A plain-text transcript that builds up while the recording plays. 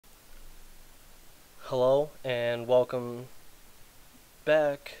Hello and welcome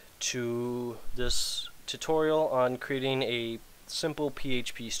back to this tutorial on creating a simple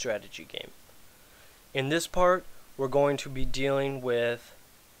PHP strategy game. In this part, we're going to be dealing with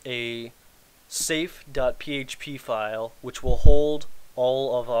a safe.php file which will hold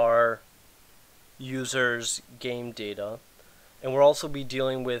all of our users' game data, and we'll also be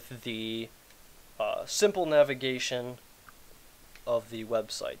dealing with the simple navigation of the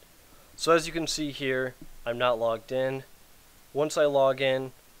website. So as you can see here, I'm not logged in. Once I log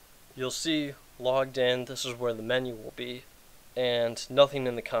in, you'll see logged in, this is where the menu will be, and nothing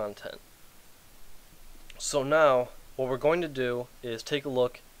in the content. So now, what we're going to do is take a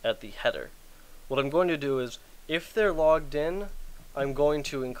look at the header. What I'm going to do is, if they're logged in, I'm going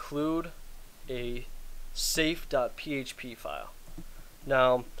to include a safe.php file.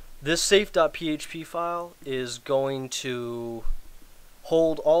 Now, this safe.php file is going to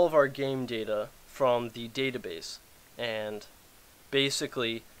hold all of our game data from the database, and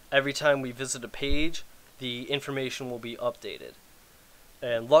basically every time we visit a page, the information will be updated.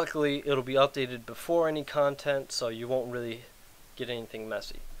 And luckily it'll be updated before any content, so you won't really get anything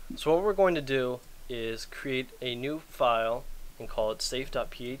messy. So what we're going to do is create a new file and call it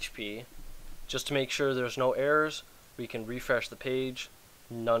safe.php. Just to make sure there's no errors, we can refresh the page,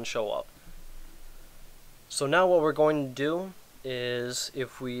 none show up. So now what we're going to do is,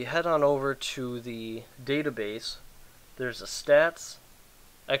 if we head on over to the database, there's a stats.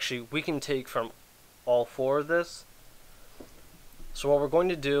 Actually, we can take from all four of this. So what we're going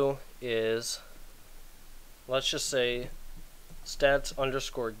to do is, let's just say stats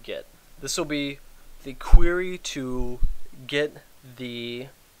underscore get. This will be the query to get the,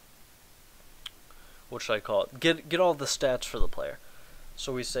 what should I call it? Get all the stats for the player.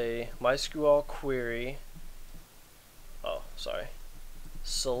 So we say MySQL query,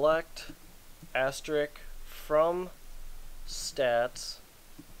 select asterisk from stats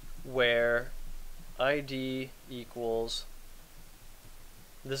where ID equals,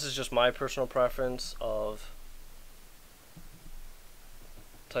 this is just my personal preference of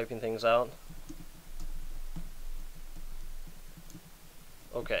typing things out.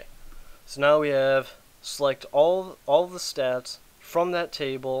 Okay, so now we have select all the stats from that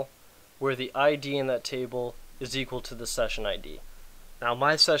table where the ID in that table is equal to the session ID. Now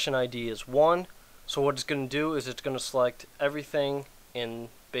my session ID is 1, so what it's going to do is it's going to select everything in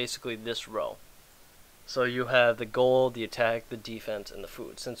basically this row. So you have the goal, the attack, the defense, and the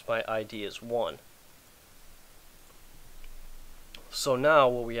food, since my ID is 1. So now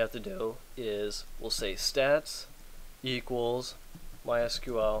what we have to do is we'll say stats equals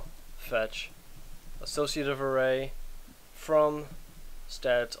MySQL fetch associative array from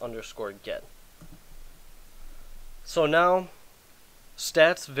stats underscore get. So now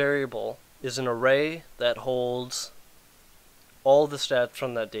stats variable is an array that holds all the stats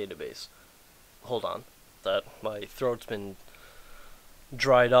from that database. Hold on, that my throat's been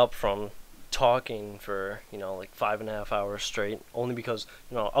dried up from talking for like 5.5 hours straight, only because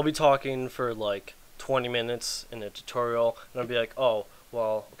I'll be talking for like 20 minutes in a tutorial and I'll be like, oh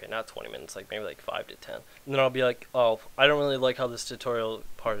well, okay, not 20 minutes, like maybe like 5 to 10, and then I'll be like, oh, I don't really like how this tutorial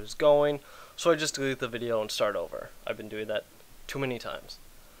part is going, so I just delete the video and start over. I've been doing that too many times.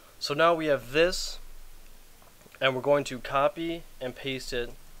 So now we have this, and we're going to copy and paste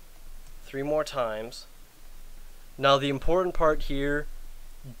it 3 more times. Now the important part here,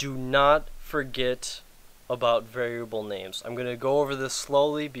 do not forget about variable names. I'm going to go over this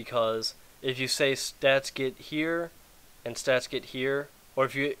slowly, because if you say stats get here and stats get here, or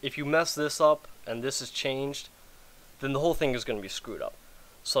if you mess this up and this is changed, then the whole thing is going to be screwed up.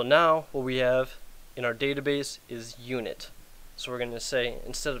 So now what we have in our database is unit. So we're going to say,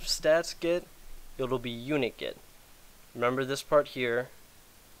 instead of stats get, it'll be unit get. Remember this part here,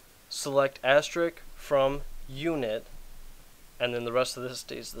 select asterisk from unit, and then the rest of this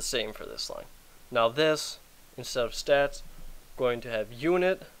stays the same for this line. Now this, instead of stats, going to have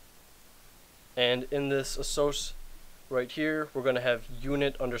unit, and in this associate right here, we're going to have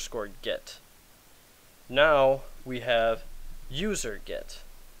unit underscore get. Now we have user get,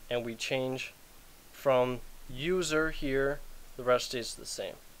 and we change from user here, the rest stays the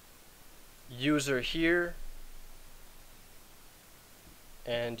same. User here,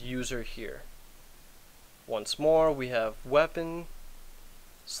 and user here. Once more, we have weapon,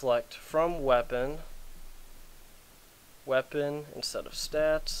 select from weapon, weapon instead of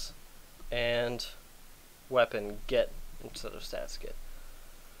stats, and weapon get instead of stats get.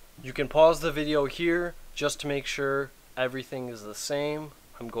 You can pause the video here just to make sure everything is the same.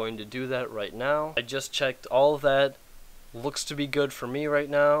 I'm going to do that right now. I just checked all of that. Looks to be good for me right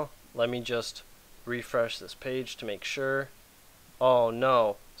now. Let me just refresh this page to make sure. Oh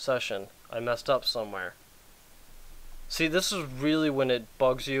no, session, I messed up somewhere. See, this is really when it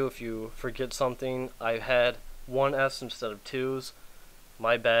bugs you if you forget something. I had one S instead of twos.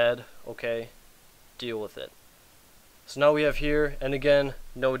 My bad, okay, deal with it. So now we have here, and again,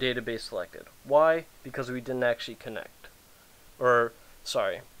 no database selected. Why? Because we didn't actually connect. Or,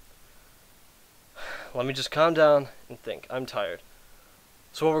 sorry. Let me just calm down and think. I'm tired.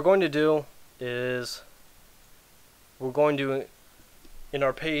 So what we're going to do is, we're going to, in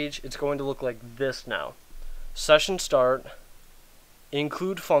our page, it's going to look like this now. Session start,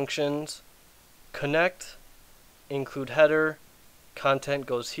 include functions, connect, include header, content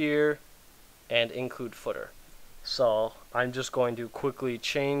goes here, and include footer. So I'm just going to quickly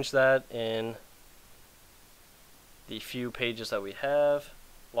change that in the few pages that we have.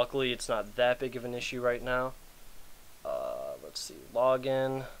 Luckily it's not that big of an issue right now. Let's see,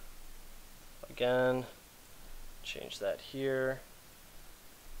 login, again, change that here.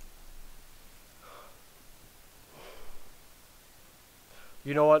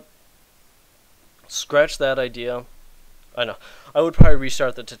 You know what? Scratch that idea. I know. I would probably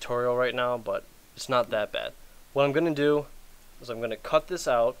restart the tutorial right now, but it's not that bad. What I'm going to do is I'm going to cut this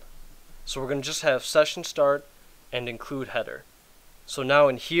out. So we're going to just have session start and include header. So now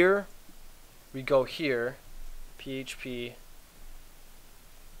in here, we go here, PHP,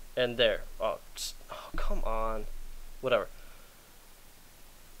 and there. Oh, come on. Whatever.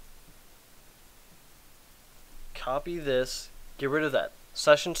 Copy this, get rid of that.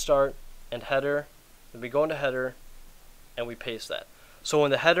 Session start and header. Then we go into header and we paste that. So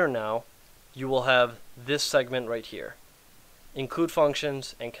in the header now, you will have this segment right here. Include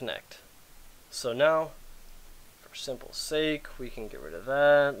functions and connect. So now, for simple sake, we can get rid of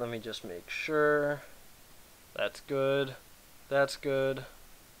that. Let me just make sure. That's good. That's good.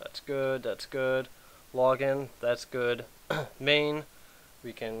 That's good. That's good. Login. That's good. Main.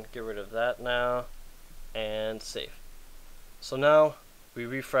 We can get rid of that now. And save. So now we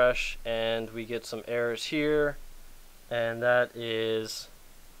refresh and we get some errors here. And that is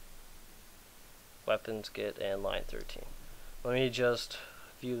weapons get and line 13. Let me just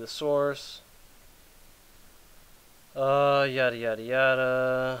view the source. Yada yada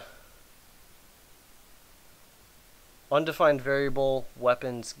yada. Undefined variable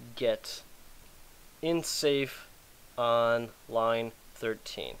weapons get in safe on line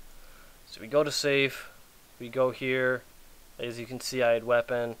 13. So we go to safe, we go here. As you can see, I had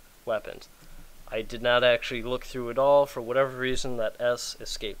weapons. I did not actually look through it all. For whatever reason, that S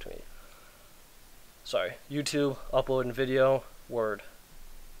escaped me. Sorry, YouTube, uploading video, Word.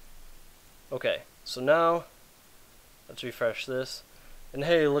 Okay, so now, let's refresh this. And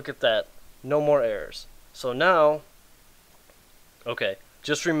hey, look at that. No more errors. So now, okay,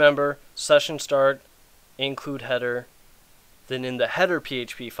 just remember, session start, include header. Then in the header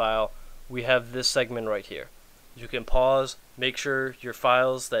PHP file, we have this segment right here. You can pause, make sure your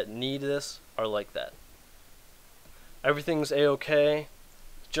files that need this are like that. Everything's a-okay.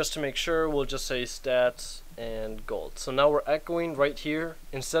 Just to make sure, we'll just say stats and gold. So now we're echoing right here.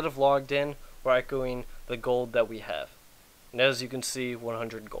 Instead of logged in, we're echoing the gold that we have. And as you can see,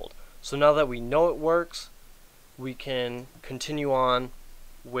 100 gold. So now that we know it works, we can continue on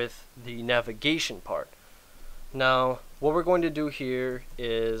with the navigation part. Now, what we're going to do here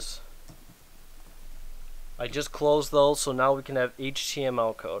is, I just closed those, so now we can have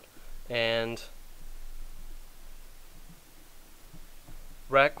HTML code. And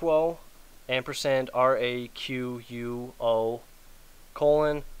Raquo ampersand RAQUO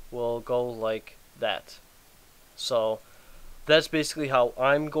colon will go like that. So that's basically how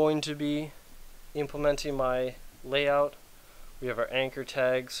I'm going to be implementing my layout. We have our anchor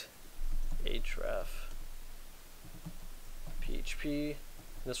tags, href PHP.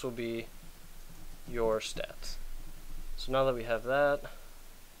 This will be your stats. So now that we have that,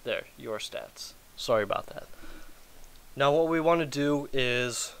 there, your stats. Sorry about that. Now what we want to do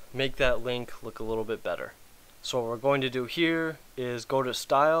is make that link look a little bit better. So what we're going to do here is go to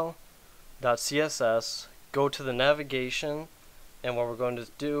style.css, go to the navigation, and what we're going to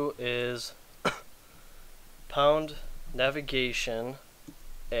do is pound navigation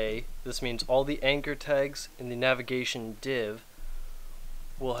A. This means all the anchor tags in the navigation div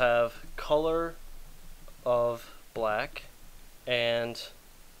will have color of black and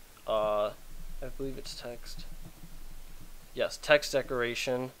I believe it's text. Yes, text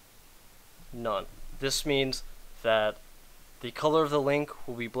decoration, none. This means that the color of the link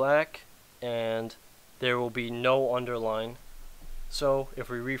will be black and there will be no underline. So if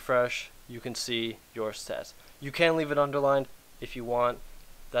we refresh, you can see your stats. You can leave it underlined if you want.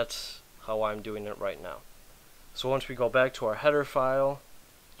 That's how I'm doing it right now. So once we go back to our header file,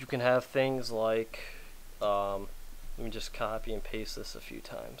 you can have things like, let me just copy and paste this a few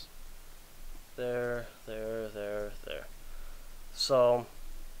times. There. So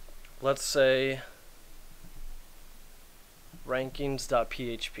let's say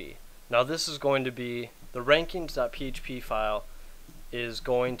rankings.php. Now this is going to be, the rankings.php file is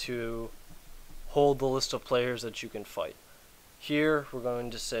going to hold the list of players that you can fight. Here we're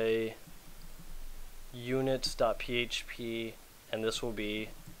going to say units.php, and this will be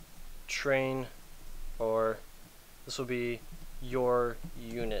train, or this will be your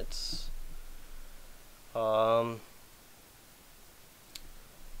units.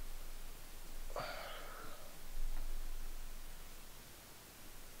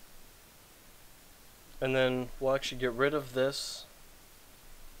 And then we'll actually get rid of this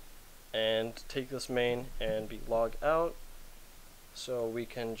and take this main and be log out, so we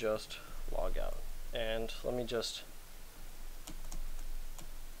can just log out. And let me just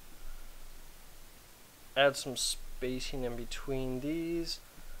add some spacing in between these.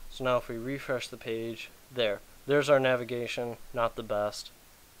 So now if we refresh the page, there's our navigation. Not the best,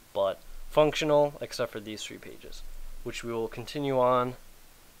 but functional except for these 3 pages, which we will continue on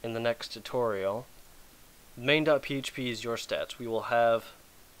in the next tutorial. Main.php is your stats. We will have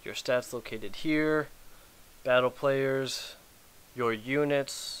your stats located here, battle players, your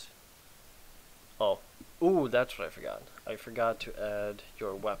units. That's what I forgot. I forgot to add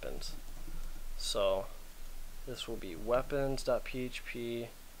your weapons. So this will be weapons.php,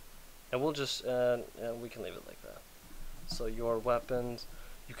 and we'll just we can leave it like that. So your weapons,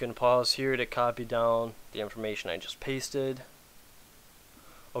 you can pause here to copy down the information I just pasted.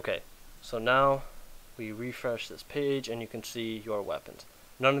 Okay, so now we refresh this page and you can see your weapons.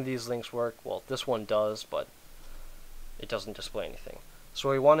 None of these links work. Well, this one does, but it doesn't display anything. So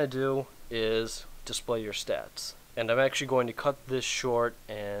what we want to do is display your stats. And I'm actually going to cut this short,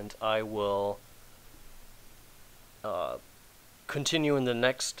 and I will continue in the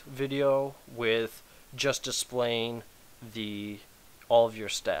next video with just displaying all of your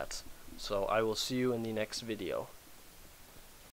stats. So I will see you in the next video.